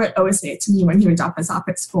my dad would always say it to me when he would drop us off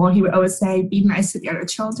at school. He would always say, "Be nice to the other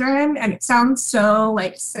children," and it sounds so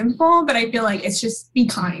like simple, but I feel like it's just be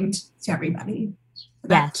kind to everybody.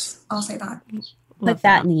 Yes. I'll say that. Put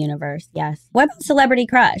that in the universe. Yes. What about celebrity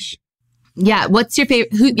crush? Yeah. What's your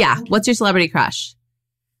favorite? What's your celebrity crush?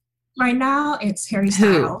 Right now, it's Harry Who?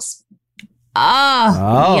 Styles.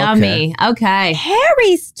 Oh, yummy. Okay.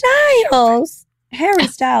 Harry Styles. Harry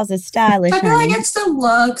Styles is stylish. I feel like honey. it's the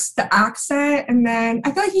looks, the accent, and then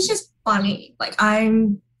I feel like he's just funny. Like I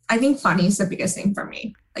think funny is the biggest thing for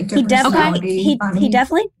me. Like good He definitely personality, funny. he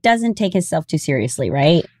definitely doesn't take himself too seriously,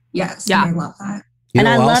 right? Yes, Yeah. I love that. You And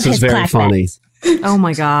know I who love else his is very clap funny? backs. Oh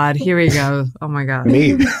my God. Here we go. Oh my God.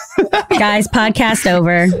 Me. Guys, podcast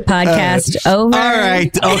over. Podcast over. All right.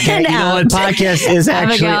 Okay. And You know what? out. Podcast is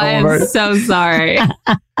actually Abigail, over. I'm so sorry.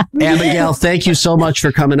 Abigail, thank you so much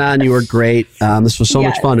for coming on. You were great. This was so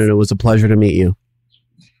much Yes. fun, and it was a pleasure to meet you.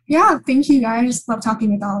 Yeah, thank you guys. Love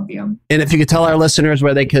talking with all of you. And if you could tell our listeners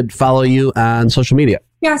where they could follow you on social media.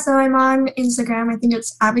 Yeah, so I'm on Instagram. I think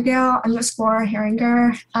it's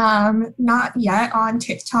Abigail_Heringer. Not yet on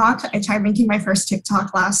TikTok. I tried making my first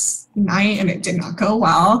TikTok last night and it did not go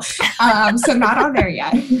well. So not on there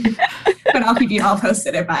yet. But I'll keep you all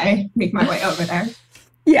posted if I make my way over there.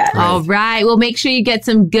 Yeah. All right. Well, make sure you get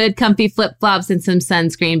some good, comfy flip flops and some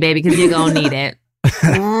sunscreen, baby, because you're going to need it.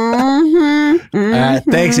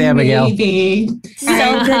 Thanks, Abigail. Maybe.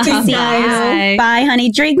 So good to see Bye. you. Bye,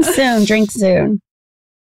 honey. Drink soon. Drink soon.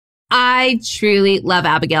 I truly love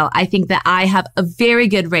Abigail. I think that I have a very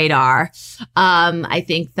good radar. I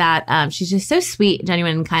think that she's just so sweet,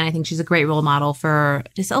 genuine, and kind. I think she's a great role model for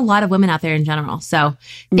just a lot of women out there in general. So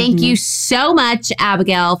thank you so much,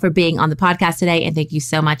 Abigail, for being on the podcast today. And thank you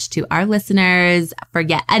so much to our listeners for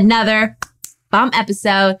yet another bomb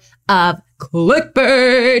episode of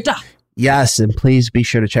Clickbait. Yes, and please be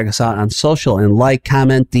sure to check us out on social and like,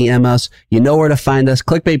 comment, DM us. You know where to find us.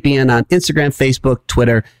 Clickbait BN on Instagram, Facebook,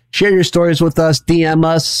 Twitter. Share your stories with us. DM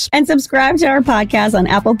us. And subscribe to our podcast on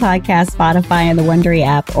Apple Podcasts, Spotify, and the Wondery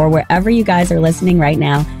app, or wherever you guys are listening right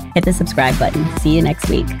now. Hit the subscribe button. See you next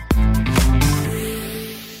week.